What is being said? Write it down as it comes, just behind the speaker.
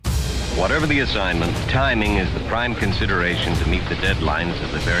Whatever the assignment, timing is the prime consideration to meet the deadlines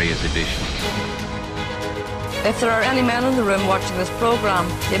of the various editions. If there are any men in the room watching this programme,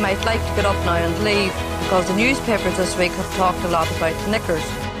 they might like to get up now and leave, because the newspapers this week have talked a lot about knickers.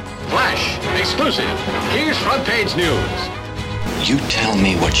 Flash, exclusive. Here's front page news. You tell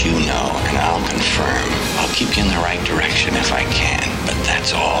me what you know, and I'll confirm. I'll keep you in the right direction if I can, but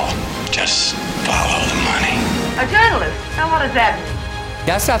that's all. Just follow the money. A journalist? Now what does that mean?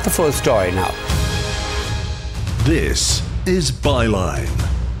 That's not the full story now. This is Byline.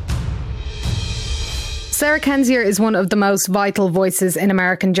 Sarah Kendzior is one of the most vital voices in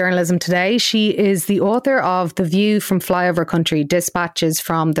American journalism today. She is the author of The View from Flyover Country, Dispatches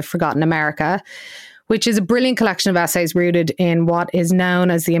from the Forgotten America, which is a brilliant collection of essays rooted in what is known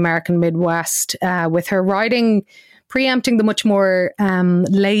as the American Midwest, with her writing preempting the much more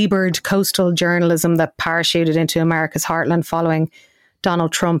laboured coastal journalism that parachuted into America's heartland following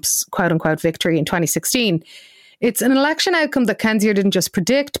Donald Trump's quote-unquote victory in 2016. It's an election outcome that Kendzior didn't just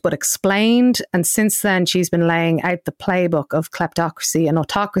predict, but explained. And since then, she's been laying out the playbook of kleptocracy and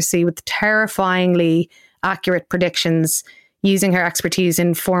autocracy with terrifyingly accurate predictions, using her expertise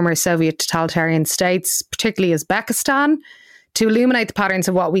in former Soviet totalitarian states, particularly Uzbekistan, to illuminate the patterns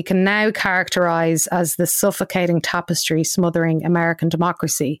of what we can now characterize as the suffocating tapestry smothering American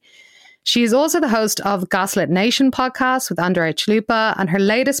democracy. She is also the host of Gaslit Nation podcast with Andrea Chalupa, and her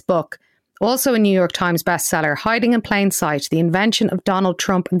latest book, also a New York Times bestseller, Hiding in Plain Sight, The Invention of Donald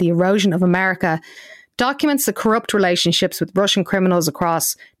Trump and the Erosion of America, documents the corrupt relationships with Russian criminals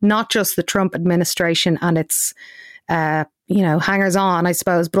across not just the Trump administration and its, hangers-on, I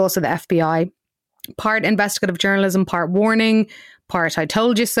suppose, but also the FBI. Part investigative journalism, part warning, part I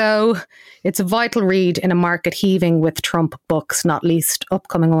told you so. It's a vital read in a market heaving with Trump books, not least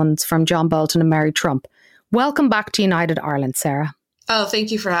upcoming ones from John Bolton and Mary Trump. Welcome back to United Ireland, Sarah. Oh, thank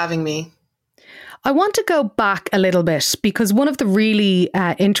you for having me. I want to go back a little bit because one of the really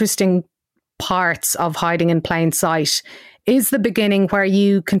interesting parts of Hiding in Plain Sight is the beginning where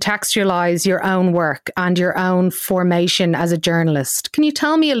you contextualize your own work and your own formation as a journalist. Can you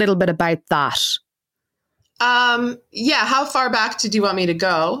tell me a little bit about that? How far back do you want me to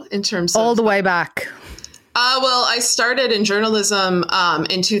go in terms of... All the way back. Well, I started in journalism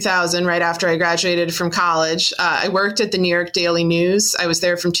in 2000, right after I graduated from college. I worked at the New York Daily News. I was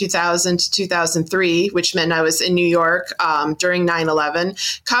there from 2000 to 2003, which meant I was in New York during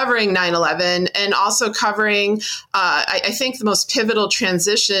 9/11, covering 9/11, and also covering, I think, the most pivotal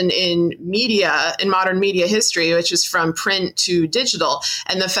transition in media, in modern media history, which is from print to digital.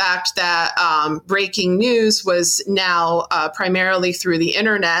 And the fact that breaking news was now primarily through the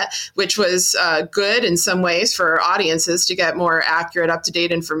internet, which was good in some ways for audiences to get more accurate,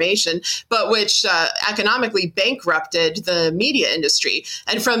 up-to-date information, but which economically bankrupted the media industry.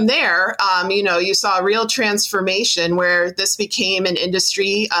 And from there, you saw a real transformation where this became an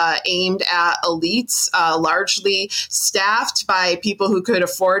industry aimed at elites, largely staffed by people who could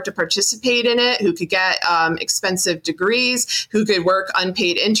afford to participate in it, who could get expensive degrees, who could work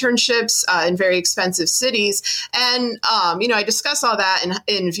unpaid internships in very expensive cities. And, I discuss all that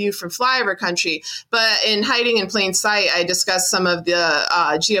in View from Flyover Country, but in Hiding in Plain Sight, I discussed some of the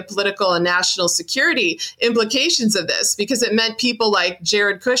geopolitical and national security implications of this, because it meant people like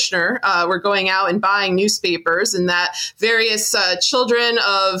Jared Kushner were going out and buying newspapers, and that various children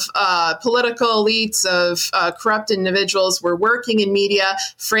of political elites, of corrupt individuals were working in media,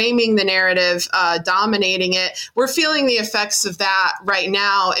 framing the narrative, dominating it. We're feeling the effects of that right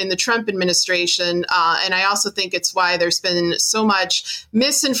now in the Trump administration. And I also think it's why there's been so much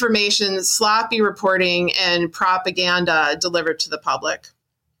misinformation, sloppy reporting, and propaganda delivered to the public.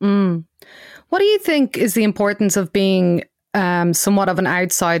 What do you think is the importance of being somewhat of an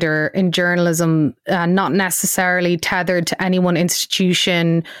outsider in journalism, not necessarily tethered to any one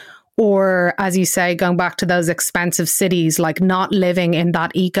institution, or, as you say, going back to those expensive cities, like not living in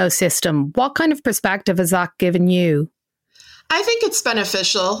that ecosystem? What kind of perspective has that given you? I think it's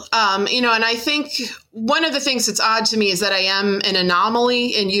beneficial, and I think one of the things that's odd to me is that I am an anomaly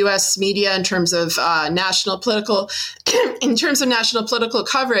in U.S. media in terms of national political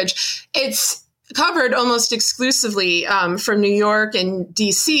coverage. It's covered almost exclusively from New York and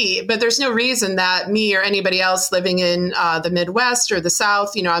D.C., but there's no reason that me or anybody else living in the Midwest or the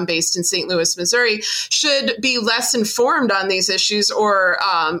South, I'm based in St. Louis, Missouri, should be less informed on these issues or,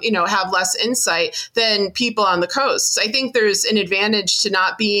 have less insight than people on the coasts. I think there's an advantage to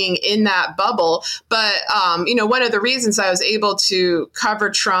not being in that bubble. But, one of the reasons I was able to cover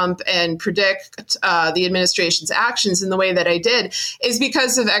Trump and predict the administration's actions in the way that I did is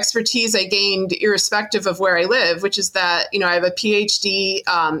because of expertise I gained, irrespective of where I live, which is that, I have a PhD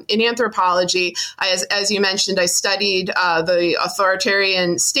in anthropology. As you mentioned, I studied the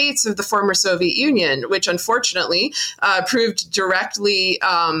authoritarian states of the former Soviet Union, which unfortunately proved directly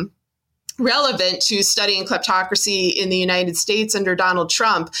relevant to studying kleptocracy in the United States under Donald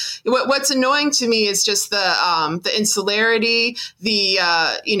Trump. What's annoying to me is just the insularity, the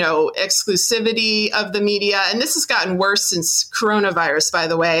exclusivity of the media, and this has gotten worse since coronavirus. By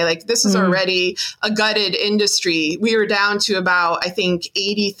the way, like this is already a gutted industry. We are down to about, I think,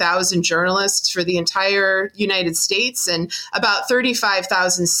 80,000 journalists for the entire United States, and about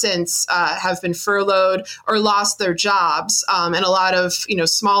 35,000 since have been furloughed or lost their jobs, and a lot of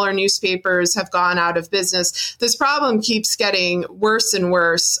smaller newspapers have gone out of business. This problem keeps getting worse and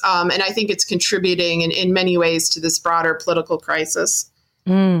worse, and I think it's contributing in many ways to this broader political crisis.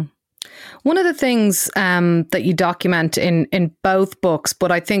 One of the things that you document in both books,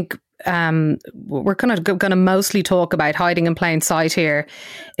 but I think we're kind of going to mostly talk about hiding in plain sight here,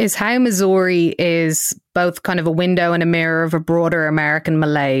 is how Missouri is both kind of a window and a mirror of a broader American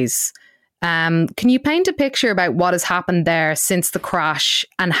malaise. Can you paint a picture about what has happened there since the crash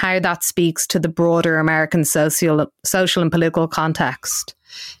and how that speaks to the broader American social and political context?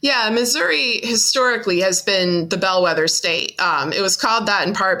 Yeah, Missouri historically has been the bellwether state. It was called that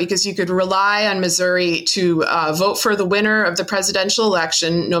in part because you could rely on Missouri to vote for the winner of the presidential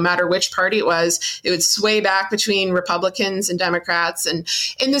election, no matter which party it was. It would sway back between Republicans and Democrats. And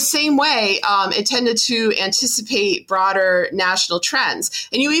in the same way, it tended to anticipate broader national trends.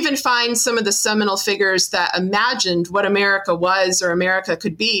 And you even find some of the seminal figures that imagined what America was or America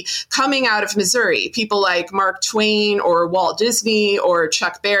could be coming out of Missouri. People like Mark Twain or Walt Disney or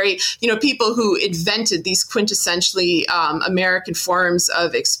Chuck Berry, people who invented these quintessentially American forms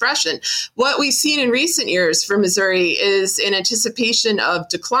of expression. What we've seen in recent years for Missouri is an anticipation of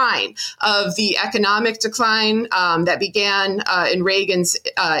decline, of the economic decline that began in Reagan's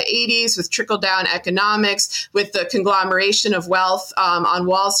 80s with trickle-down economics, with the conglomeration of wealth on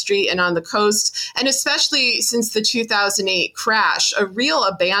Wall Street and on the coast, and especially since the 2008 crash, a real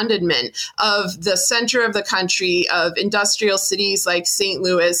abandonment of the center of the country, of industrial cities like St.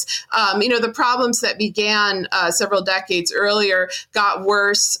 Louis. The problems that began several decades earlier got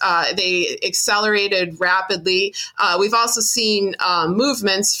worse. They accelerated rapidly. We've also seen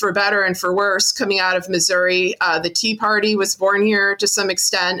movements for better and for worse coming out of Missouri. The Tea Party was born here to some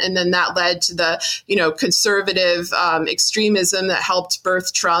extent, and then that led to the, conservative extremism that helped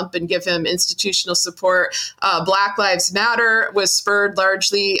birth Trump and give him institutional support. Black Lives Matter was spurred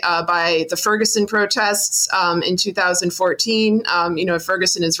largely by the Ferguson protests in 2014.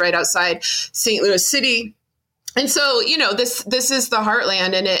 Ferguson is right outside St. Louis City. And so, this is the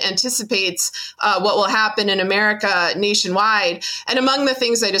heartland, and it anticipates what will happen in America nationwide. And among the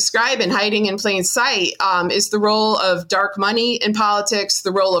things I describe in Hiding in Plain Sight is the role of dark money in politics,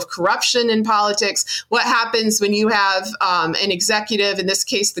 the role of corruption in politics. What happens when you have an executive, in this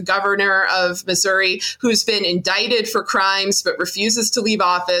case, the governor of Missouri, who's been indicted for crimes but refuses to leave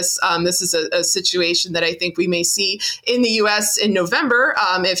office? This is a situation that I think we may see in the U.S. in November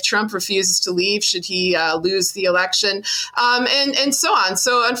if Trump refuses to leave, should he lose the election, and so on.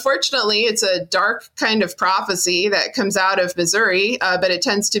 So unfortunately, it's a dark kind of prophecy that comes out of Missouri, but it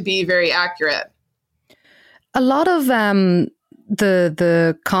tends to be very accurate. A lot of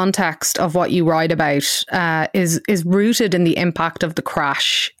the context of what you write about is rooted in the impact of the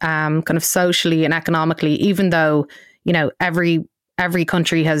crash, kind of socially and economically, even though, every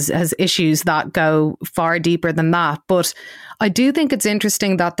country has issues that go far deeper than that. But I do think it's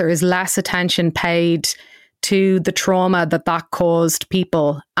interesting that there is less attention paid to the trauma that caused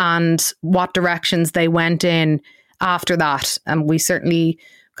people and what directions they went in after that. And we certainly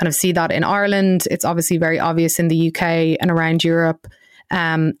kind of see that in Ireland. It's obviously very obvious in the UK and around Europe,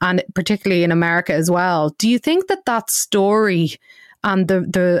 and particularly in America as well. Do you think that story and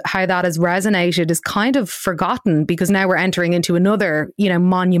the how that has resonated is kind of forgotten because now we're entering into another,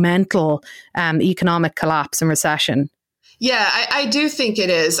 monumental economic collapse and recession? Yeah, I do think it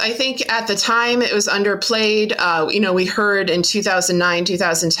is. I think at the time it was underplayed. We heard in 2009,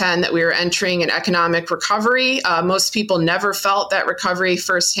 2010 that we were entering an economic recovery. Most people never felt that recovery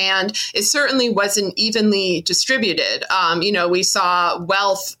firsthand. It certainly wasn't evenly distributed. We saw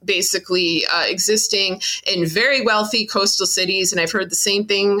wealth basically existing in very wealthy coastal cities. And I've heard the same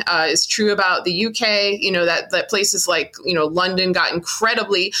thing is true about the UK, that places like, London got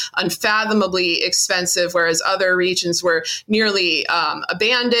incredibly, unfathomably expensive, whereas other regions were nearly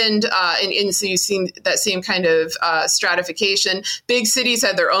abandoned. And so you've seen that same kind of stratification. Big cities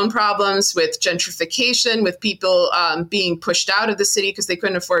had their own problems with gentrification, with people being pushed out of the city because they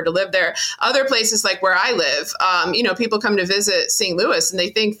couldn't afford to live there. Other places like where I live, people come to visit St. Louis and they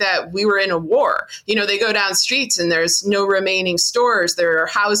think that we were in a war. They go down streets and there's no remaining stores. There are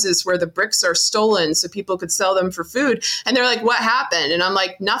houses where the bricks are stolen so people could sell them for food. And they're like, what happened? And I'm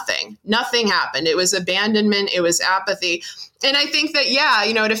like, nothing happened. It was abandonment. It was apathy. And I think that,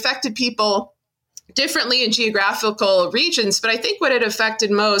 it affected people differently in geographical regions. But I think what it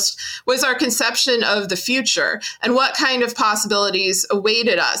affected most was our conception of the future and what kind of possibilities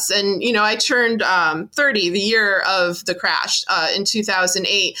awaited us. And, I turned 30 the year of the crash in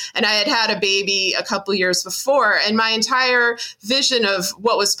 2008, and I had a baby a couple years before. And my entire vision of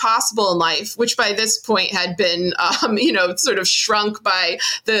what was possible in life, which by this point had been, sort of shrunk by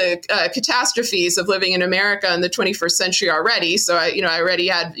the catastrophes of living in America in the 21st century already. So I already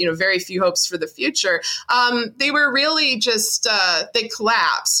had, very few hopes for the future. They were really just, they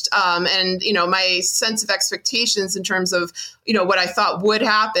collapsed. And my sense of expectations in terms of, what I thought would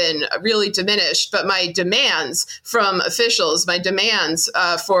happen really diminished. But my demands from officials, my demands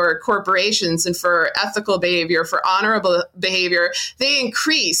for corporations and for ethical behavior, for honorable behavior, they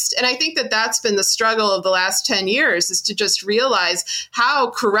increased. And I think that that's been the struggle of the last 10 years, is to just realize how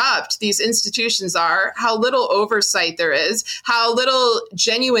corrupt these institutions are, how little oversight there is, how little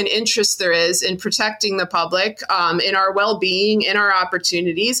genuine interest there is in protecting the public, in our well-being, in our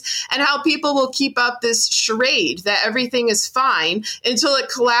opportunities, and how people will keep up this charade that everything is fine until it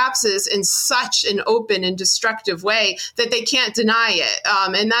collapses in such an open and destructive way that they can't deny it.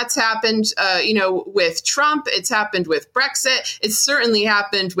 And that's happened, with Trump. It's happened with Brexit. It's certainly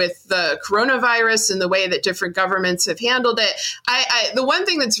happened with the coronavirus and the way that different governments have handled it. The one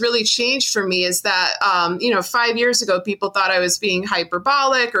thing that's really changed for me is that, 5 years ago, people thought I was being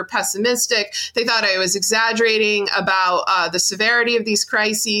hyperbolic or pessimistic. They thought I was exaggerating about the severity of these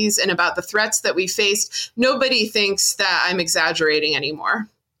crises and about the threats that we faced. Nobody thinks that I'm exaggerating anymore.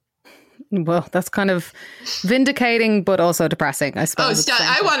 Well, that's kind of vindicating, but also depressing, I suppose.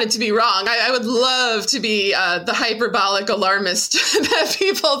 I want it to be wrong. I would love to be the hyperbolic alarmist that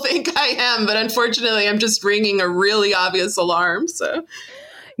people think I am, but unfortunately, I'm just ringing a really obvious alarm. So.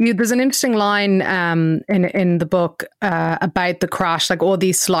 There's an interesting line in the book about the crash, like all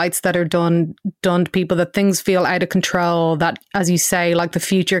these slights that are done to people, that things feel out of control, that, as you say, like the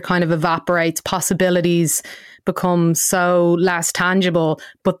future kind of evaporates, possibilities become so less tangible,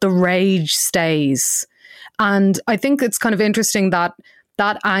 but the rage stays. And I think it's kind of interesting that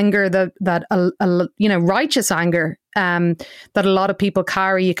anger, righteous anger, that a lot of people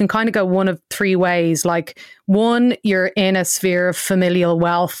carry, you can kind of go one of three ways. Like, one, you're in a sphere of familial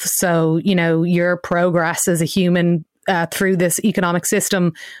wealth, so your progress as a human through this economic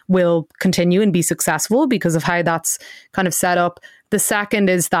system will continue and be successful because of how that's kind of set up. The second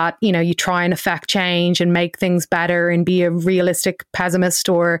is that, you try and affect change and make things better and be a realistic pessimist,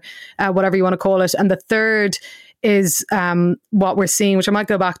 or whatever you want to call it. And the third is what we're seeing, which I might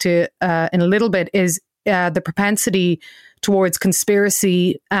go back to in a little bit, is the propensity towards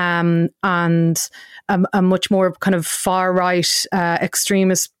conspiracy and a much more kind of far-right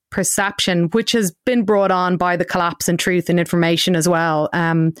extremist perception, which has been brought on by the collapse in truth and information as well.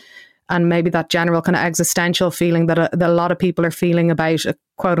 And maybe that general kind of existential feeling that a lot of people are feeling about a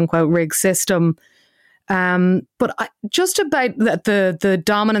quote-unquote rigged system. But just about the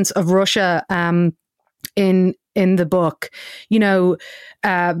dominance of Russia in the book,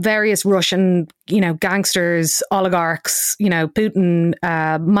 various Russian, gangsters, oligarchs, Putin,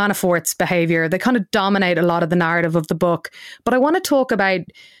 Manafort's behavior, they kind of dominate a lot of the narrative of the book. But I want to talk about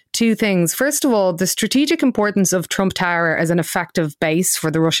two things. First of all, the strategic importance of Trump Tower as an effective base for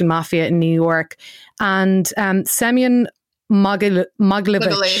the Russian mafia in New York, and Semyon Mogilevich,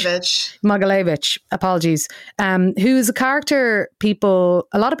 apologies, who is a character a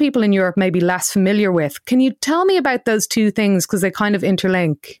lot of people in Europe may be less familiar with. Can you tell me about those two things, because they kind of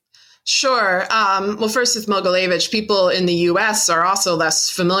interlink? Sure. Well, first with Mogilevich, people in the U.S. are also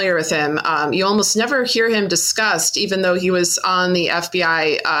less familiar with him. You almost never hear him discussed, even though he was on the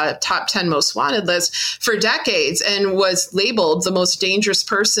FBI top 10 most wanted list for decades and was labeled the most dangerous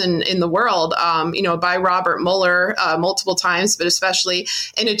person in the world, by Robert Mueller multiple times, but especially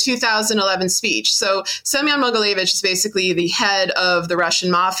in a 2011 speech. So Semyon Mogilevich is basically the head of the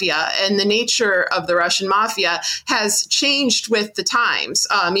Russian mafia, and the nature of the Russian mafia has changed with the times.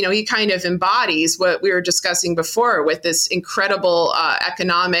 He kind kind of embodies what we were discussing before with this incredible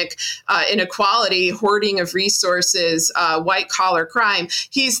economic inequality, hoarding of resources, white collar crime.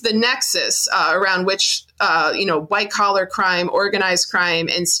 He's the nexus around which white collar crime, organized crime,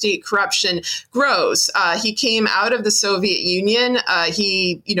 and state corruption grows. He came out of the Soviet Union.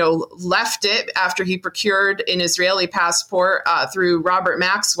 He left it after he procured an Israeli passport through Robert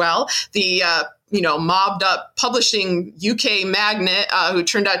Maxwell, the mobbed up publishing UK magnate who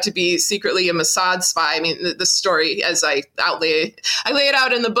turned out to be secretly a Mossad spy. I mean, the story, as I lay it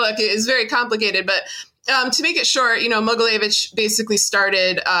out in the book, is very complicated, but to make it short, Mogilevich basically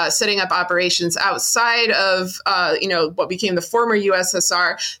started setting up operations outside of, what became the former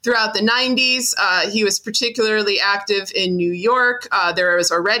USSR throughout the 90s. He was particularly active in New York. There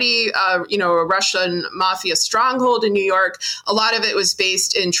was already, a Russian mafia stronghold in New York. A lot of it was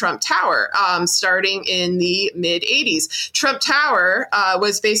based in Trump Tower, starting in the mid 80s. Trump Tower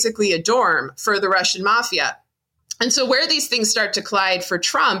was basically a dorm for the Russian mafia. And so where these things start to collide for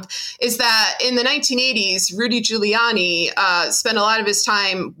Trump is that in the 1980s, Rudy Giuliani spent a lot of his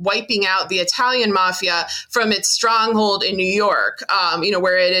time wiping out the Italian mafia from its stronghold in New York,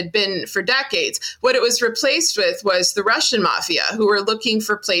 where it had been for decades. What it was replaced with was the Russian mafia, who were looking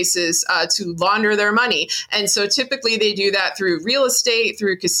for places to launder their money. And so typically they do that through real estate,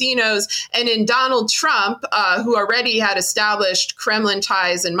 through casinos. And in Donald Trump, who already had established Kremlin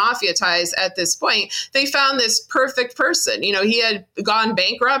ties and mafia ties at this point, they found this perfect person. He had gone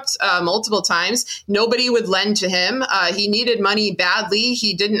bankrupt multiple times. Nobody would lend to him. He needed money badly.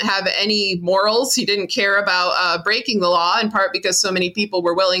 He didn't have any morals. He didn't care about breaking the law, in part because so many people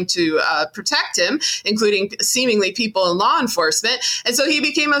were willing to protect him, including seemingly people in law enforcement. And so he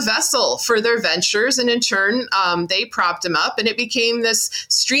became a vessel for their ventures. And in turn, they propped him up, and it became this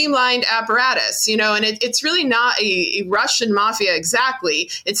streamlined apparatus, and it's really not a Russian mafia exactly.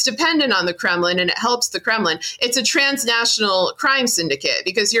 It's dependent on the Kremlin, and it helps the Kremlin. It's a transnational crime syndicate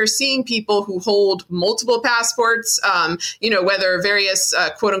because you're seeing people who hold multiple passports, whether various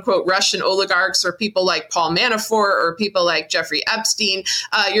quote unquote Russian oligarchs or people like Paul Manafort or people like Jeffrey Epstein.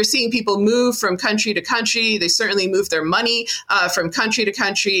 You're seeing people move from country to country. They certainly move their money from country to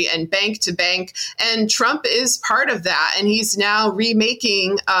country and bank to bank. And Trump is part of that. And he's now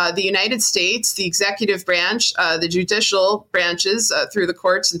remaking the United States, the executive branch, the judicial branches through the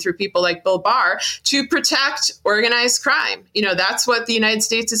courts and through people like Bill Barr to protect organized crime. That's what the United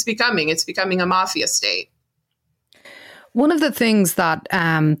States is becoming. It's becoming a mafia state. One of the things that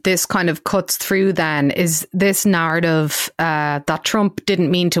this kind of cuts through then is this narrative that Trump didn't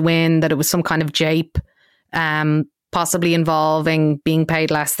mean to win, that it was some kind of jape, possibly involving being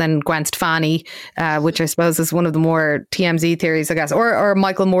paid less than Gwen Stefani, which I suppose is one of the more TMZ theories, I guess, or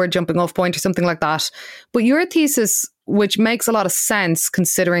Michael Moore jumping off point or something like that. But your thesis, which makes a lot of sense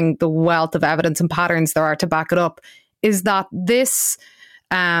considering the wealth of evidence and patterns there are to back it up, is that this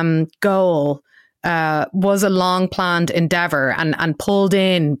goal was a long planned endeavor and pulled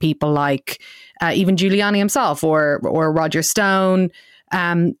in people like even Giuliani himself or Roger Stone.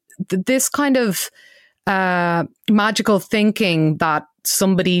 This kind of magical thinking that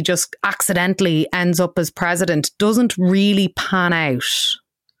somebody just accidentally ends up as president doesn't really pan out.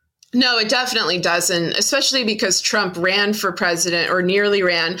 No, it definitely doesn't, especially because Trump ran for president or nearly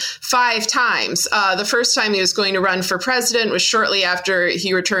ran 5 times. The first time he was going to run for president was shortly after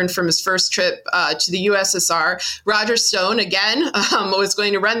he returned from his first trip to the USSR. Roger Stone, again, was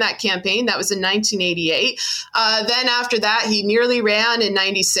going to run that campaign. That was in 1988. Then after that, he nearly ran in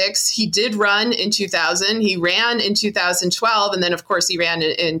 96. He did run in 2000. He ran in 2012. And then, of course, he ran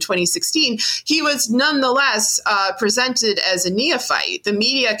in 2016. He was nonetheless presented as a neophyte. The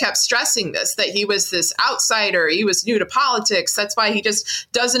media kept stressing this, that he was this outsider. He was new to politics. That's why he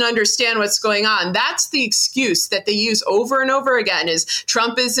just doesn't understand what's going on. That's the excuse that they use over and over again is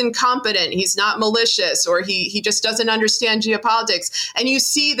Trump is incompetent. He's not malicious, or he just doesn't understand geopolitics. And you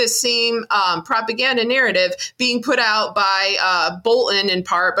see the same propaganda narrative being put out by Bolton in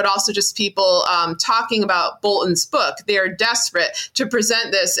part, but also just people talking about Bolton's book. They are desperate to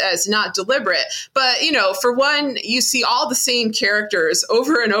present this as not deliberate. But, for one, you see all the same characters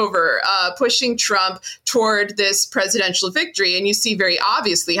over and over pushing Trump toward this presidential victory. And you see very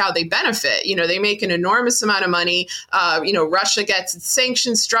obviously how they benefit. They make an enormous amount of money. Russia gets its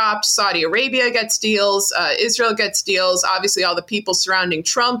sanctions dropped. Saudi Arabia gets deals. Israel gets deals. Obviously, all the people surrounding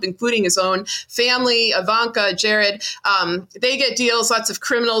Trump, including his own family, Ivanka, Jared, they get deals. Lots of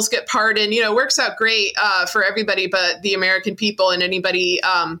criminals get pardoned. It works out great for everybody but the American people and anybody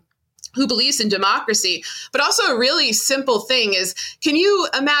who believes in democracy. But also a really simple thing is, can you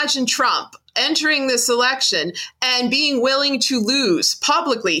imagine Trump entering this election and being willing to lose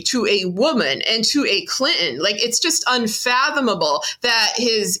publicly to a woman and to a Clinton. Like, it's just unfathomable that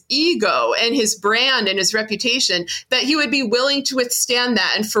his ego and his brand and his reputation, that he would be willing to withstand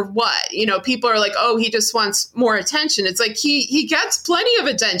that. And for what? You know, people are like, oh, he just wants more attention. It's like he gets plenty of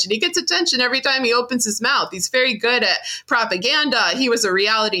attention. He gets attention every time he opens his mouth. He's very good at propaganda. He was a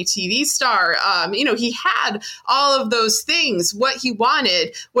reality TV star. You know, he had all of those things. What he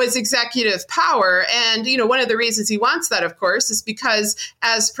wanted was executive power. And, you know, one of the reasons he wants that, of course, is because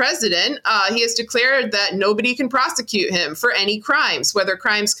as president, he has declared that nobody can prosecute him for any crimes, whether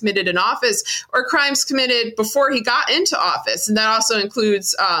crimes committed in office or crimes committed before he got into office. And that also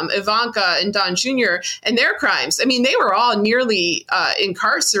includes Ivanka and Don Jr. and their crimes. I mean, they were all nearly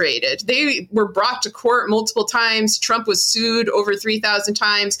incarcerated. They were brought to court multiple times. Trump was sued over 3,000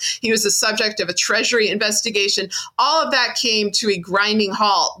 times. He was the subject of a Treasury investigation. All of that came to a grinding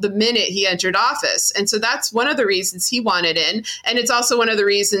halt the minute he entered office. And so that's one of the reasons he wanted in. And it's also one of the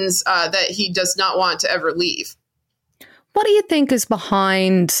reasons that he does not want to ever leave. What do you think is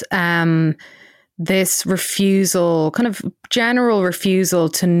behind this refusal, kind of general refusal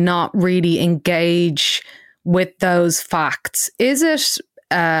to not really engage with those facts? Is it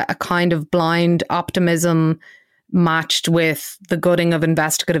a kind of blind optimism matched with the gutting of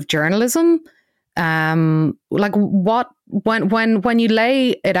investigative journalism? Like, what, when you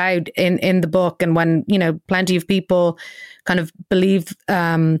lay it out in the book, and when, you know, plenty of people kind of believe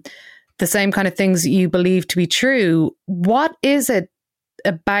the same kind of things you believe to be true, what is it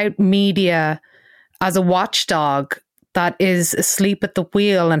about media as a watchdog that is asleep at the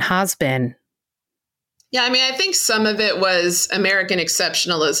wheel and has been? Yeah, I mean, I think some of it was American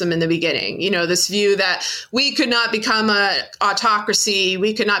exceptionalism in the beginning. You know, this view that we could not become an autocracy,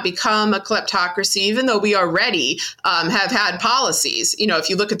 we could not become a kleptocracy, even though we already have had policies. You know, if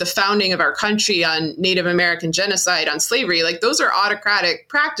you look at the founding of our country on Native American genocide, on slavery, like, those are autocratic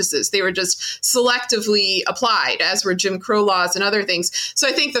practices. They were just selectively applied, as were Jim Crow laws and other things. So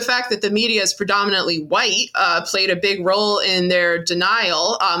I think the fact that the media is predominantly white played a big role in their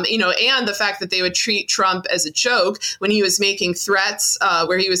denial, you know, and the fact that they would treat Trump as a joke when he was making threats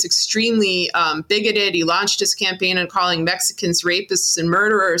where he was extremely bigoted. He launched his campaign on calling Mexicans rapists and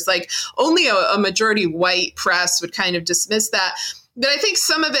murderers. Like, only a majority white press would kind of dismiss that. But I think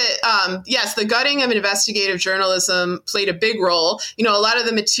some of it, yes, the gutting of investigative journalism played a big role. You know, a lot of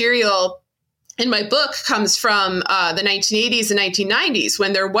the material in my book comes from the 1980s and 1990s,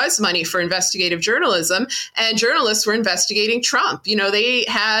 when there was money for investigative journalism and journalists were investigating Trump. You know, they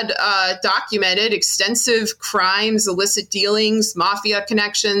had documented extensive crimes, illicit dealings, mafia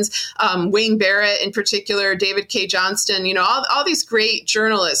connections, Wayne Barrett in particular, David K. Johnston, you know, all these great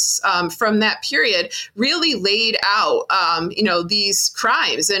journalists from that period really laid out, you know, these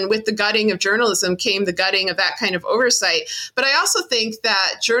crimes. And with the gutting of journalism came the gutting of that kind of oversight. But I also think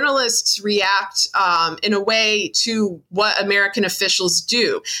that journalists react in a way to what American officials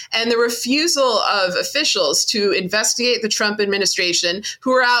do. And the refusal of officials to investigate the Trump administration,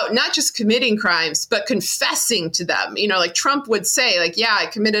 who are out not just committing crimes, but confessing to them. You know, like, Trump would say, like, yeah, I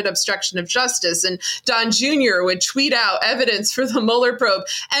committed obstruction of justice. And Don Jr. would tweet out evidence for the Mueller probe.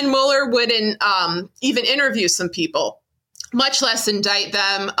 And Mueller wouldn't even interview some people, much less indict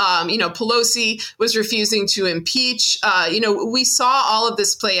them. You know, Pelosi was refusing to impeach. You know, we saw all of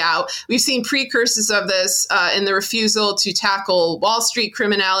this play out. We've seen precursors of this in the refusal to tackle Wall Street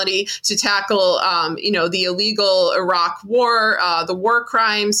criminality, to tackle, you know, the illegal Iraq war, the war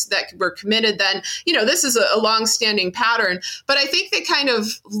crimes that were committed then. You know, this is a longstanding pattern. But I think they kind of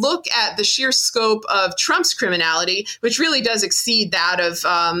look at the sheer scope of Trump's criminality, which really does exceed that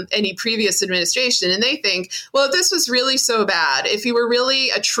of any previous administration. And they think, well, if this was really so bad, if he were really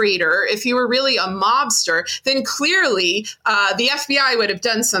a traitor, if he were really a mobster, then clearly the FBI would have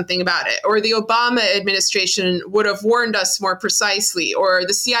done something about it, or the Obama administration would have warned us more precisely, or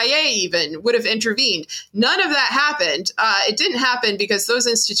the CIA even would have intervened. None of that happened. It didn't happen because those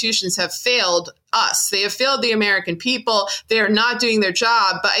institutions have failed us. They have failed the American people. They are not doing their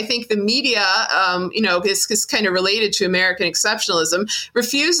job. But I think the media, you know, is kind of related to American exceptionalism,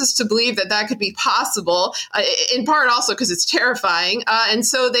 refuses to believe that that could be possible, in part also because it's terrifying. And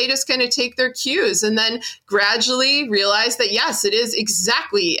so they just kind of take their cues and then gradually realize that, yes, it is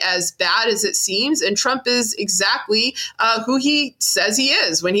exactly as bad as it seems. And Trump is exactly who he says he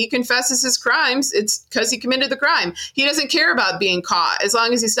is. When he confesses his crimes, it's because he committed the crime. He doesn't care about being caught as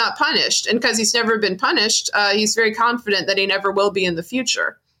long as he's not punished. And because he's never been punished, he's very confident that he never will be in the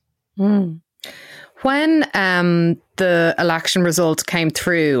future. Mm. When the election results came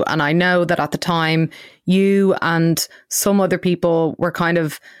through, and I know that at the time you and some other people were kind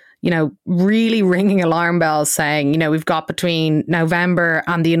of, really ringing alarm bells saying, we've got between November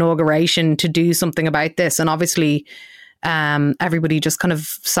and the inauguration to do something about this. And obviously, everybody just kind of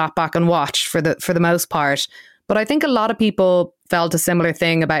sat back and watched for the most part. But I think a lot of people felt a similar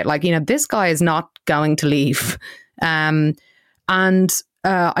thing about this guy is not going to leave. And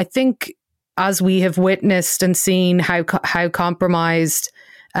I think as we have witnessed and seen how compromised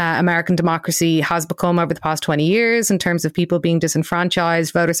American democracy has become over the past 20 years in terms of people being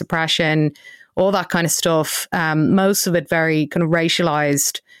disenfranchised, voter suppression, all that kind of stuff, most of it very kind of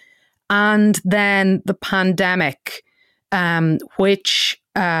racialized. And then the pandemic, which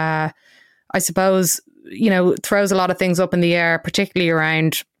I suppose, throws a lot of things up in the air, particularly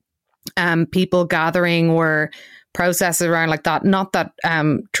around people gathering or processes around like that. Not that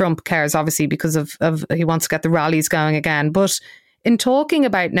Trump cares, obviously, because of he wants to get the rallies going again. But in talking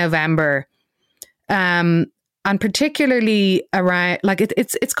about November, and particularly around,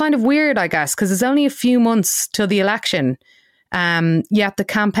 it's kind of weird, I guess, because it's only a few months till the election. Yet the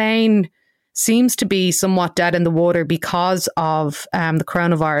campaign seems to be somewhat dead in the water because of the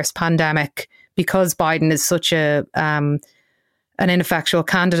coronavirus pandemic, because Biden is such an ineffectual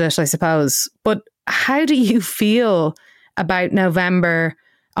candidate, I suppose. But how do you feel about November,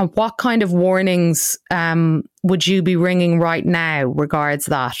 and what kind of warnings would you be ringing right now regards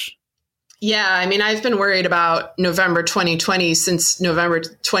that? Yeah, I mean, I've been worried about November 2020 since November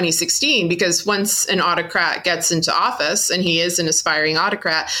 2016, because once an autocrat gets into office, and he is an aspiring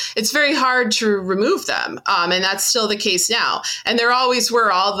autocrat, it's very hard to remove them. And that's still the case now. And there always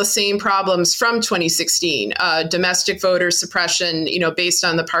were all the same problems from 2016, domestic voter suppression, based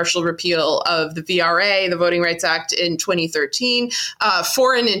on the partial repeal of the VRA, the Voting Rights Act in 2013,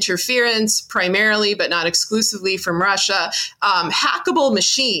 foreign interference primarily, but not exclusively from Russia, hackable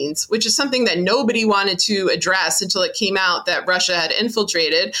machines, which is something that nobody wanted to address until it came out that Russia had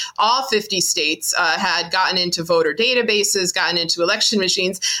infiltrated all 50 states, had gotten into voter databases, gotten into election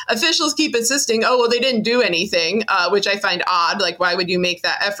machines. Officials keep insisting, oh, well, they didn't do anything, which I find odd. Like, why would you make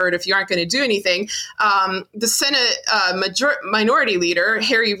that effort if you aren't going to do anything? The Senate minority leader,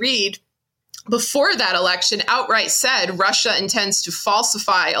 Harry Reid, before that election, outright said Russia intends to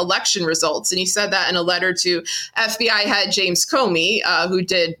falsify election results. And he said that in a letter to FBI head James Comey, who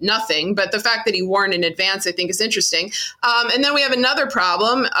did nothing. But the fact that he warned in advance, I think, is interesting. And then we have another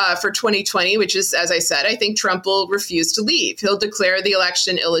problem for 2020, which is, as I said, I think Trump will refuse to leave. He'll declare the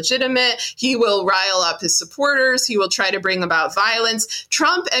election illegitimate. He will rile up his supporters. He will try to bring about violence.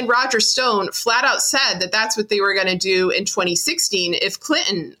 Trump and Roger Stone flat out said that that's what they were going to do in 2016 if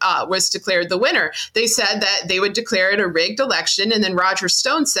Clinton was declared the winner. They said that they would declare it a rigged election, and then Roger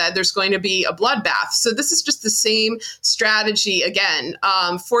Stone said there's going to be a bloodbath. So this is just the same strategy again.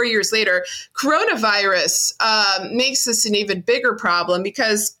 4 years later, coronavirus makes this an even bigger problem,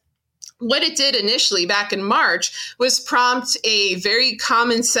 because what it did initially back in March was prompt a very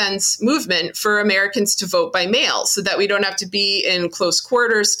common sense movement for Americans to vote by mail, so that we don't have to be in close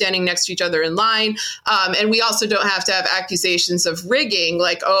quarters standing next to each other in line. And we also don't have to have accusations of rigging,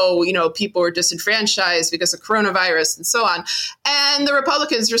 like, oh, people were disenfranchised because of coronavirus and so on. And the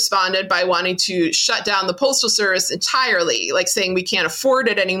Republicans responded by wanting to shut down the Postal Service entirely, like saying we can't afford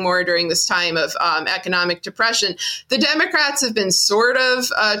it anymore during this time of economic depression. The Democrats have been sort of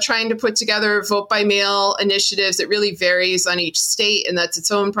trying to put together vote by mail initiatives. It really varies on each state, and that's its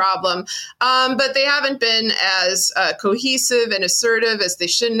own problem. But they haven't been as cohesive and assertive as they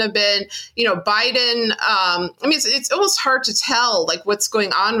shouldn't have been. Biden, it's almost hard to tell like what's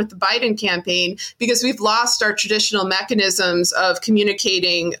going on with the Biden campaign, because we've lost our traditional mechanisms of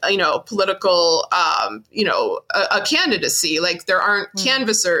communicating, political, a candidacy. Like, there aren't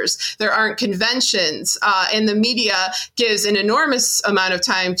canvassers, there aren't conventions, and the media gives an enormous amount of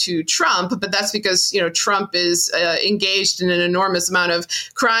time to Trump, but that's because, Trump is engaged in an enormous amount of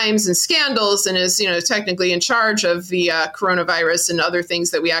crimes and scandals, and is, technically in charge of the coronavirus and other things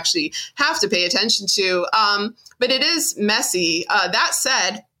that we actually have to pay attention to. But it is messy. That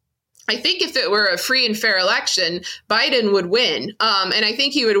said, I think if it were a free and fair election, Biden would win. And I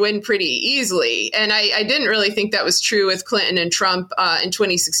think he would win pretty easily. And I didn't really think that was true with Clinton and Trump in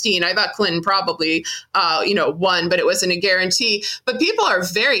 2016. I thought Clinton probably, won, but it wasn't a guarantee. But people are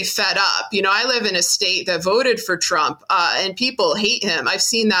very fed up. I live in a state that voted for Trump, and people hate him. I've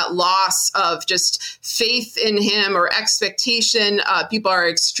seen that loss of just faith in him or expectation. People are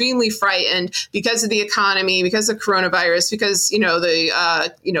extremely frightened because of the economy, because of coronavirus, because,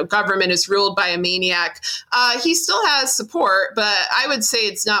 the government is ruled by a maniac. He still has support, but I would say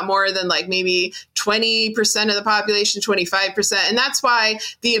it's not more than like maybe 20% of the population, 25%. And that's why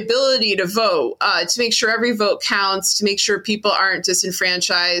the ability to vote, to make sure every vote counts, to make sure people aren't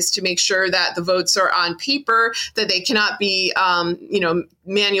disenfranchised, to make sure that the votes are on paper, that they cannot be,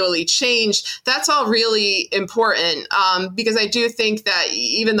 manually changed. That's all really important, because I do think that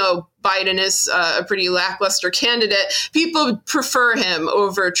even though Biden is a pretty lackluster candidate, people prefer him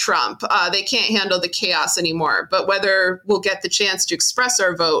over Trump. They can't handle the chaos anymore. But whether we'll get the chance to express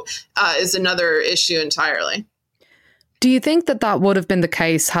our vote is another issue entirely. Do you think that that would have been the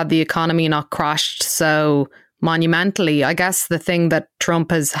case had the economy not crashed so monumentally? I guess the thing that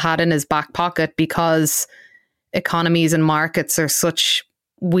Trump has had in his back pocket, because economies and markets are such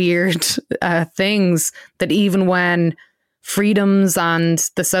weird things, that even when freedoms and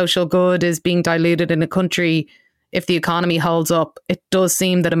the social good is being diluted in a country, if the economy holds up, it does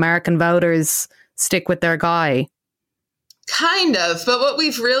seem that American voters stick with their guy. Kind of. But what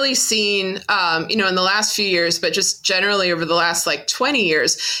we've really seen, in the last few years, but just generally over the last 20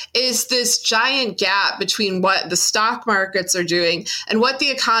 years, is this giant gap between what the stock markets are doing and what the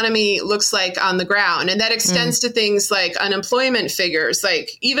economy looks like on the ground. And that extends to things like unemployment figures.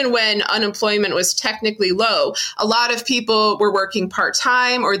 Like even when unemployment was technically low, a lot of people were working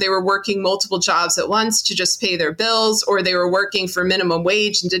part-time, or they were working multiple jobs at once to just pay their bills, or they were working for minimum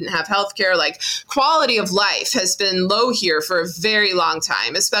wage and didn't have health care. Like quality of life has been low here for a very long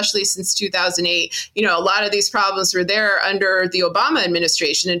time, especially since 2008. A lot of these problems were there under the Obama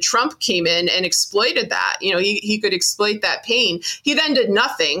administration, and Trump came in and exploited that. He could exploit that pain. He then did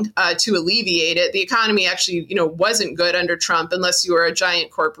nothing to alleviate it. The economy actually, wasn't good under Trump unless you were a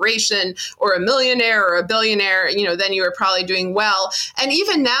giant corporation or a millionaire or a billionaire. Then you were probably doing well. And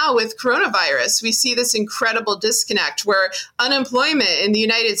even now with coronavirus, we see this incredible disconnect where unemployment in the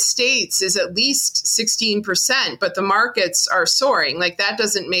United States is at least 16%, but the markets are soaring. Like that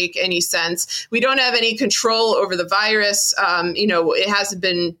doesn't make any sense. We don't have any control over the virus. It hasn't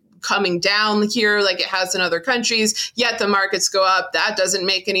been coming down here like it has in other countries, yet the markets go up. That doesn't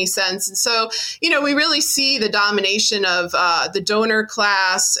make any sense. And so, we really see the domination of the donor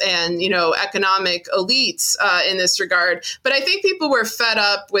class and, economic elites in this regard. But I think people were fed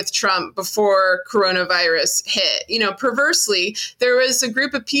up with Trump before coronavirus hit. Perversely, there was a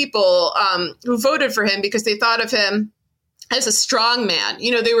group of people who voted for him because they thought of him as a strong man.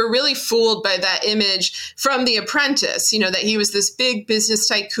 They were really fooled by that image from The Apprentice, that he was this big business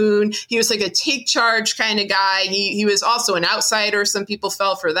tycoon. He was like a take charge kind of guy. He was also an outsider. Some people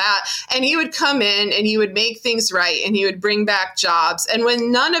fell for that. And he would come in and he would make things right and he would bring back jobs. And when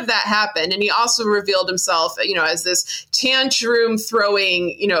none of that happened, and he also revealed himself, as this tantrum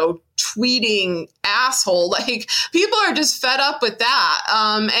throwing, tweeting asshole, like people are just fed up with that.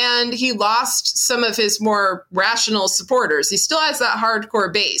 And he lost some of his more rational supporters. He still has that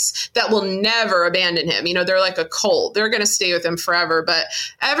hardcore base that will never abandon him. They're like a cult. They're going to stay with him forever. But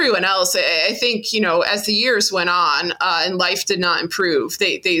everyone else, I think, as the years went on and life did not improve,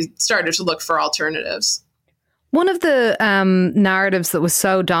 they started to look for alternatives. One of the narratives that was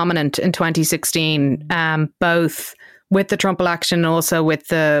so dominant in 2016, both with the Trump election and also with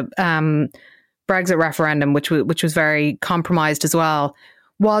the Brexit referendum, which was very compromised as well,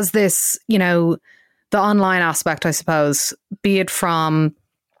 was this, the online aspect, I suppose, be it from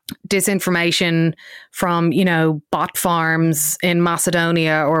disinformation, from, bot farms in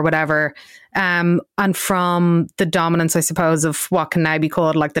Macedonia or whatever, and from the dominance, I suppose, of what can now be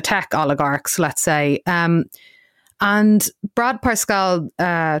called like the tech oligarchs, let's say. And Brad Parscale,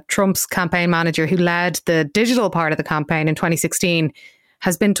 Trump's campaign manager who led the digital part of the campaign in 2016,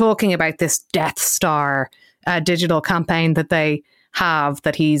 has been talking about this Death Star digital campaign that they have,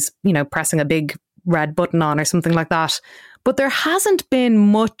 that he's, pressing a big red button on or something like that. But there hasn't been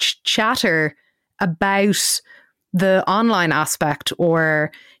much chatter about the online aspect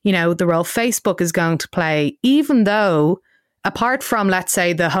or, the role Facebook is going to play, even though, apart from, let's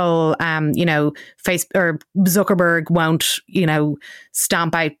say, the whole, Facebook or Zuckerberg won't,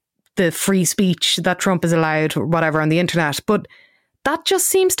 stamp out the free speech that Trump is allowed or whatever on the internet. But that just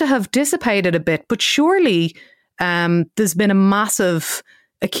seems to have dissipated a bit. But surely there's been a massive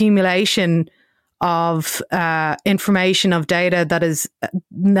accumulation of information, of data that is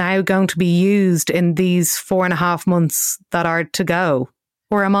now going to be used in these 4.5 months that are to go.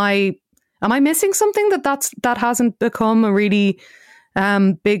 Or am I missing something that hasn't become a really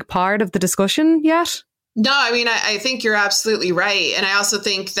big part of the discussion yet? No, I think you're absolutely right. And I also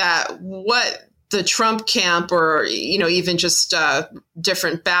think that what the Trump camp or, even just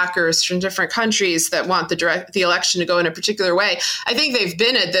different backers from different countries that want the election to go in a particular way. I think they've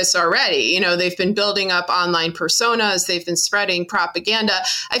been at this already. They've been building up online personas. They've been spreading propaganda.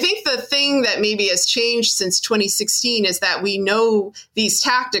 I think the thing that maybe has changed since 2016 is that we know these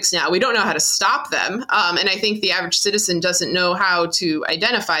tactics now. We don't know how to stop them. And I think the average citizen doesn't know how to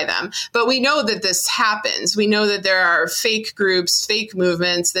identify them. But we know that this happens. We know that there are fake groups, fake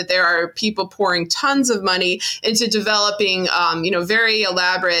movements, that there are people pouring tons of money into developing, very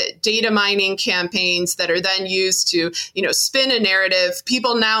elaborate data mining campaigns that are then used to, spin a narrative.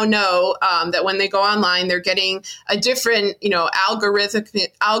 People now know that when they go online, they're getting a different,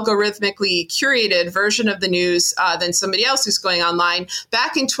 algorithmically curated version of the news than somebody else who's going online.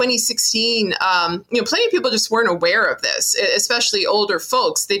 Back in 2016, plenty of people just weren't aware of this, especially older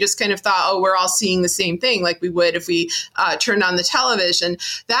folks. They just kind of thought, oh, we're all seeing the same thing like we would if we turned on the television.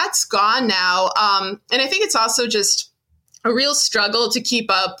 That's gone now. And I think it's also just a real struggle to keep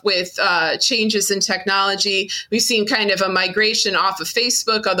up with changes in technology. We've seen kind of a migration off of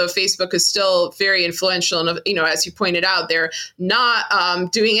Facebook, although Facebook is still very influential. And, as you pointed out, they're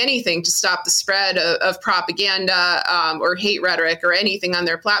not doing anything to stop the spread of propaganda or hate rhetoric or anything on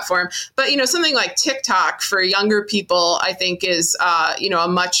their platform. But, something like TikTok for younger people, I think is, a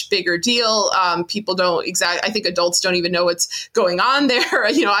much bigger deal. People don't I think adults don't even know what's going on there.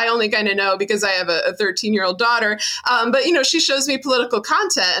 I only kind of know because I have a 13-year-old daughter. But she shows me political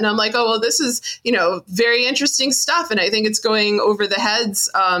content and I'm like, oh, well, this is, very interesting stuff. And I think it's going over the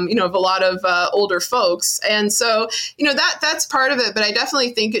heads, of a lot of older folks. And so, that's part of it. But I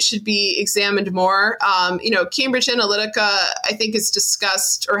definitely think it should be examined more. Cambridge Analytica, I think is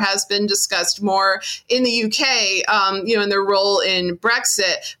discussed or has been discussed more in the UK, in their role in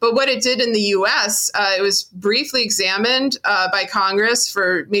Brexit. But what it did in the US, it was briefly examined by Congress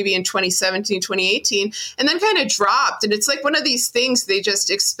for maybe in 2017, 2018, and then kind of dropped. And it's like one of these things they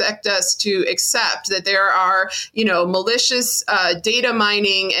just expect us to accept, that there are, malicious data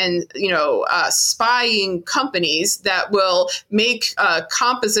mining and, spying companies that will make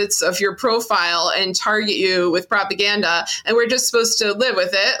composites of your profile and target you with propaganda. And we're just supposed to live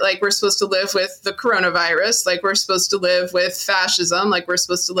with it. Like we're supposed to live with the coronavirus, like we're supposed to live with fascism, like we're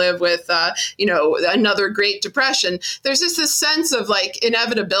supposed to live with, another Great Depression. There's just this sense of like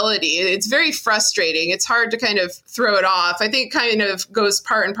inevitability. It's very frustrating. It's hard to kind of throw it off. I think kind of goes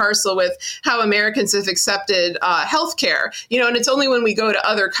part and parcel with how Americans have accepted healthcare, and it's only when we go to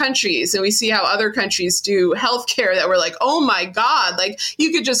other countries and we see how other countries do healthcare that we're like, oh my God, like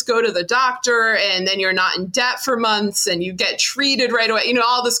you could just go to the doctor and then you're not in debt for months and you get treated right away,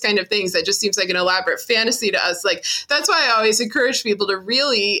 all this kind of things that just seems like an elaborate fantasy to us. Like, that's why I always encourage people to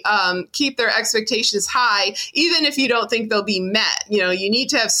really keep their expectations high, even if you don't think they'll be met. You need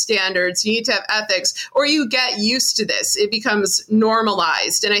to have standards, you need to have ethics, or you get used to this. It becomes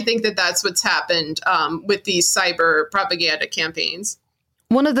normalized. And I think that that's what's happened with these cyber propaganda campaigns.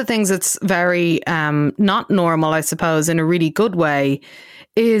 One of the things that's very not normal, I suppose, in a really good way,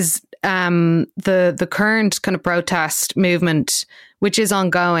 is the current kind of protest movement, which is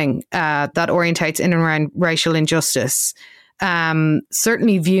ongoing, that orientates in and around racial injustice.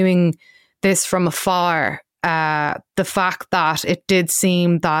 Certainly viewing this from afar, the fact that it did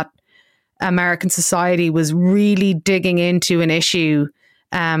seem that American society was really digging into an issue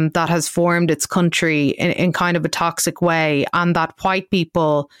that has formed its country in kind of a toxic way, and that white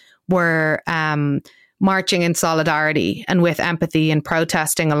people were marching in solidarity and with empathy and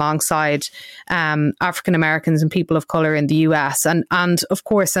protesting alongside African Americans and people of colour in the US, and of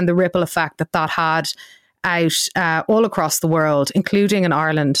course, and the ripple effect that had out all across the world, including in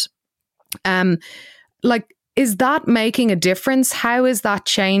Ireland. Is that making a difference? How is that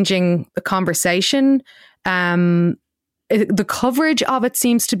changing the conversation? The coverage of it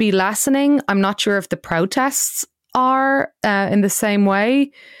seems to be lessening. I'm not sure if the protests are in the same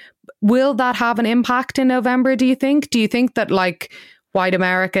way. Will that have an impact in November, do you think? Do you think that white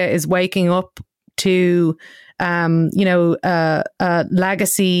America is waking up to, a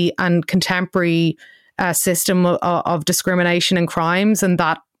legacy and contemporary system of discrimination and crimes, and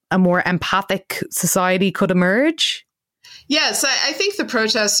that a more empathic society could emerge? Yes, I think the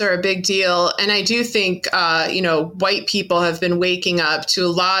protests are a big deal. And I do think, white people have been waking up to a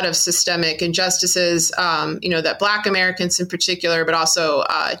lot of systemic injustices, that Black Americans in particular, but also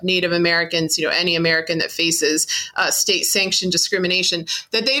Native Americans, any American that faces state-sanctioned discrimination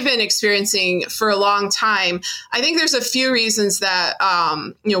that they've been experiencing for a long time. I think there's a few reasons that,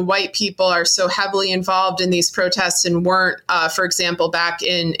 white people are so heavily involved in these protests and weren't, for example, back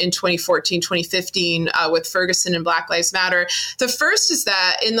in 2014, 2015 with Ferguson and Black Lives Matter. here. The first is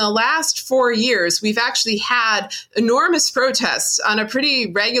that in the last 4 years, we've actually had enormous protests on a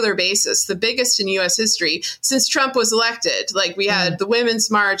pretty regular basis, the biggest in U.S. history since Trump was elected. Like we had the Women's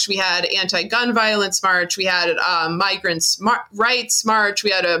March, we had anti-gun violence march, we had migrants' rights march,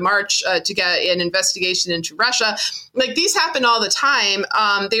 we had a march to get an investigation into Russia. Like these happen all the time.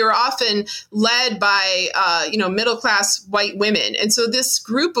 They were often led by, middle-class white women. And so this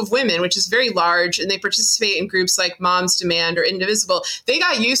group of women, which is very large, and they participate in groups like Moms Demand or Indivisible, they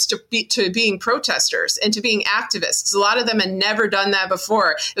got used to being protesters and to being activists. A lot of them had never done that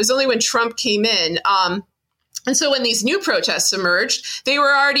before. It was only when Trump came in. And so when these new protests emerged, they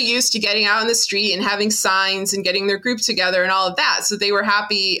were already used to getting out on the street and having signs and getting their group together and all of that. So they were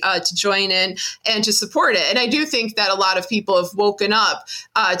happy to join in and to support it. And I do think that a lot of people have woken up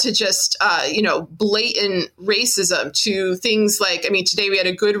to just, blatant racism, to things like, today we had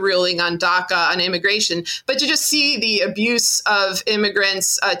a good ruling on DACA, on immigration, but to just see the abuse of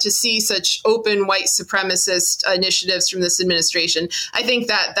immigrants, to see such open white supremacist initiatives from this administration, I think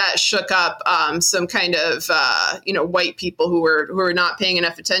that shook up some kind of white people who were not paying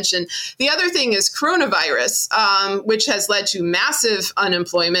enough attention. The other thing is coronavirus, which has led to massive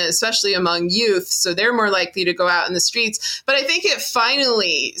unemployment, especially among youth. So they're more likely to go out in the streets. But I think it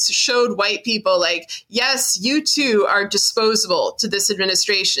finally showed white people like, yes, you too are disposable to this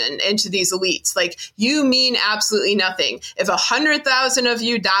administration and to these elites. Like you mean absolutely nothing. If 100,000 of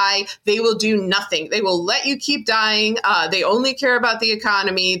you die, they will do nothing. They will let you keep dying. They only care about the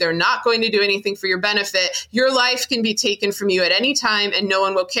economy. They're not going to do anything for your benefit. Your life can be taken from you at any time and no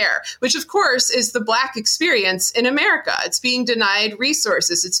one will care, which of course is the Black experience in America. It's being denied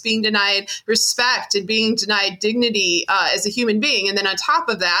resources. It's being denied respect and being denied dignity as a human being. And then on top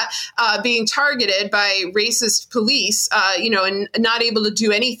of that, being targeted by racist police, and not able to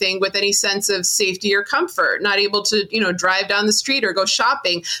do anything with any sense of safety or comfort, not able to, drive down the street or go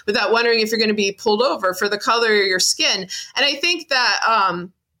shopping without wondering if you're going to be pulled over for the color of your skin. And I think that,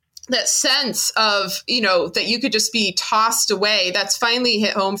 that sense of, that you could just be tossed away, that's finally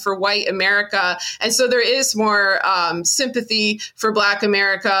hit home for white America. And so there is more sympathy for Black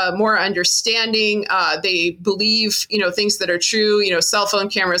America, more understanding. They believe, things that are true. Cell phone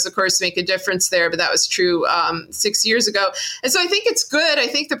cameras, of course, make a difference there, but that was true 6 years ago. And so I think it's good. I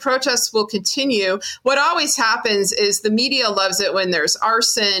think the protests will continue. What always happens is the media loves it when there's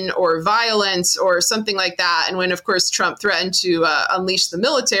arson or violence or something like that. And when, of course, Trump threatened to unleash the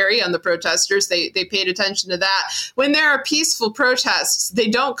military on the protesters, they paid attention to that. When there are peaceful protests, they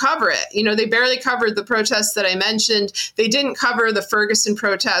don't cover it. They barely covered the protests that I mentioned. They didn't cover the Ferguson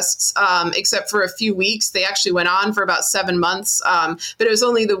protests except for a few weeks. They actually went on for about 7 months, but it was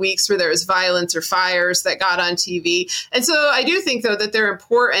only the weeks where there was violence or fires that got on TV. And so I do think, though, that they're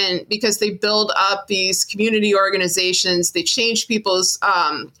important because they build up these community organizations. They change people's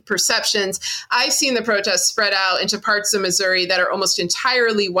perceptions. I've seen the protests spread out into parts of Missouri that are almost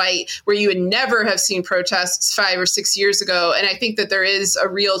entirely white, where you would never have seen protests 5 or 6 years ago. And I think that there is a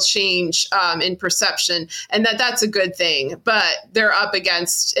real change in perception, and that's a good thing. But they're up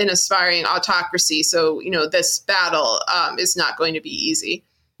against an aspiring autocracy. So, this battle is not going to be easy.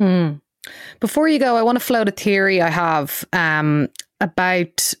 Before you go, I want to float a theory I have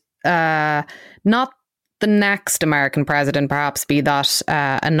about not the next American president, perhaps be that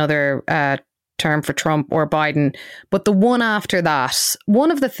another term for Trump or Biden, but the one after that.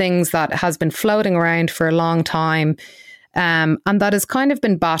 One of the things that has been floating around for a long time, and that has kind of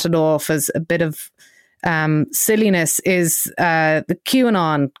been batted off as a bit of silliness, is the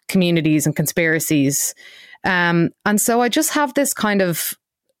QAnon communities and conspiracies. And so I just have this kind of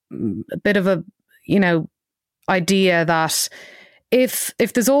a bit of a, idea that if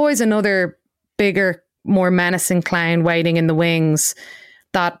there's always another bigger, more menacing clown waiting in the wings,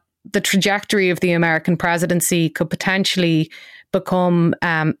 that the trajectory of the American presidency could potentially become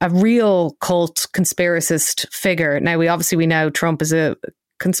a real cult conspiracist figure. Now, we know Trump is a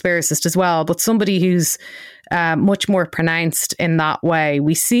conspiracist as well, but somebody who's much more pronounced in that way.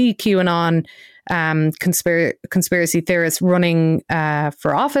 We see QAnon conspiracy theorists running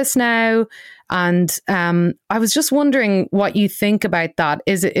for office now. And I was just wondering what you think about that.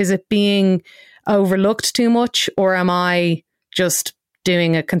 Is it being overlooked too much, or am I just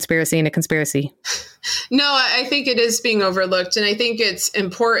doing a conspiracy in a conspiracy? No, I think it is being overlooked, and I think it's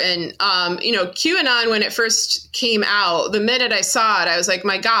important. QAnon, when it first came out, the minute I saw it, I was like,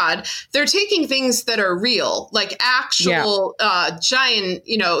 my God, they're taking things that are real, like actual giant,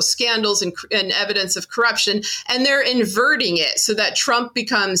 scandals and evidence of corruption, and they're inverting it so that Trump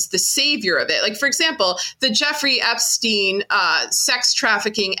becomes the savior of it. Like, for example, the Jeffrey Epstein sex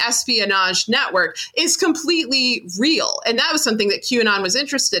trafficking espionage network is completely real, and that was something that QAnon was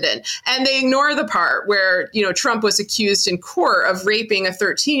interested in, and they ignore the part where, Trump was accused in court of raping a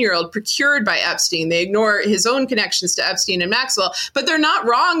 13-year-old procured by Epstein. They ignore his own connections to Epstein and Maxwell, but they're not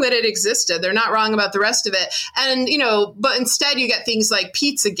wrong that it existed. They're not wrong about the rest of it. And, but instead you get things like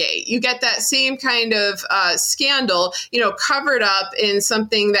Pizzagate. You get that same kind of scandal, covered up in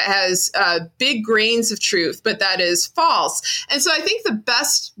something that has big grains of truth, but that is false. And so I think the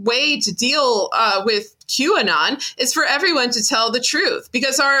best way to deal with QAnon is for everyone to tell the truth,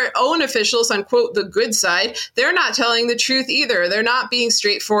 because our own officials on, quote, the good side, they're not telling the truth either. They're not being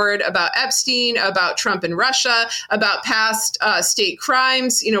straightforward about Epstein, about Trump and Russia, about past state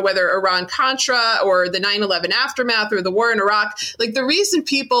crimes, whether Iran-Contra or the 9/11 aftermath or the war in Iraq. Like, the reason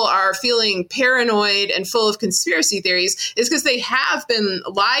people are feeling paranoid and full of conspiracy theories is because they have been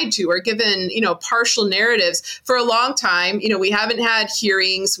lied to or given, partial narratives for a long time. We haven't had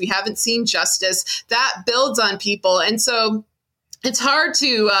hearings. We haven't seen justice. That builds on people. And so it's hard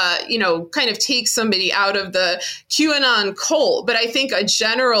to, kind of take somebody out of the QAnon cult. But I think a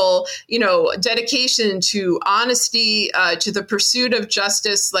general, dedication to honesty, to the pursuit of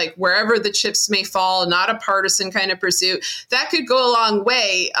justice, like wherever the chips may fall, not a partisan kind of pursuit, that could go a long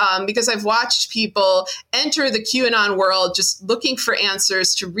way. Because I've watched people enter the QAnon world just looking for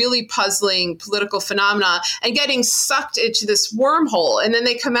answers to really puzzling political phenomena and getting sucked into this wormhole. And then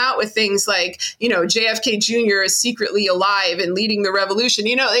they come out with things like, JFK Jr. is secretly alive and leading the revolution.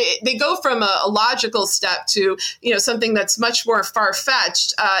 They go from a logical step to, something that's much more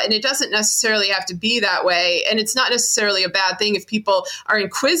far-fetched. And it doesn't necessarily have to be that way. And it's not necessarily a bad thing if people are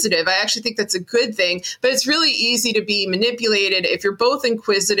inquisitive. I actually think that's a good thing. But it's really easy to be manipulated if you're both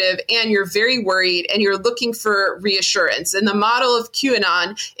inquisitive and you're very worried and you're looking for reassurance. And the model of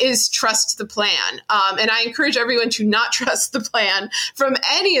QAnon is trust the plan. And I encourage everyone to not trust the plan from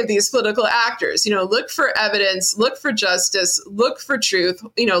any of these political actors. Look for evidence, look for justice, look for truth,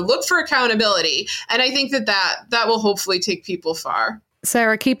 look for accountability. And I think that will hopefully take people far.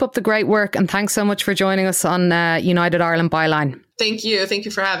 Sarah, keep up the great work, and thanks so much for joining us on United Ireland Byline. Thank you. Thank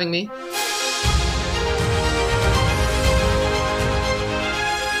you for having me.